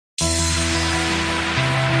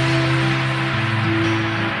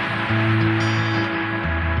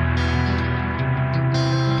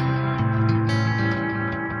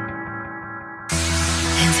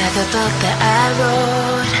book that I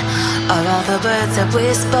wrote, or all the words that we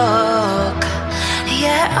spoke,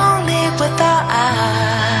 yeah, only with our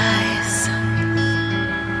eyes.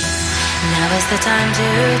 Now is the time to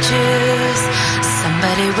choose.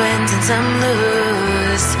 Somebody wins and some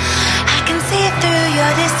lose. I can see through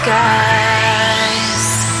your disguise.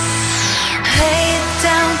 Lay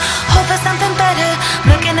down, hope for something better.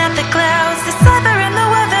 Looking at the clouds, deciphering the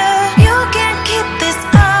weather. You can't keep this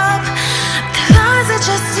up. The lies are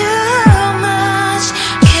just too much.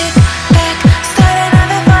 Kick back, start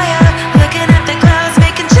another fire. Looking at the clouds,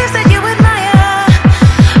 making shapes that you admire.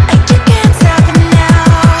 And you can't stop it now,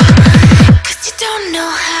 'cause you don't know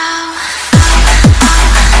how.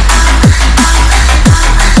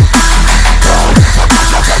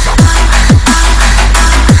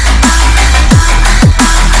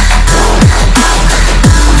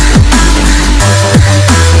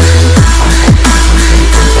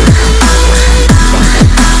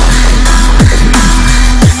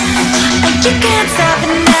 You can't stop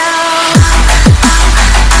it now.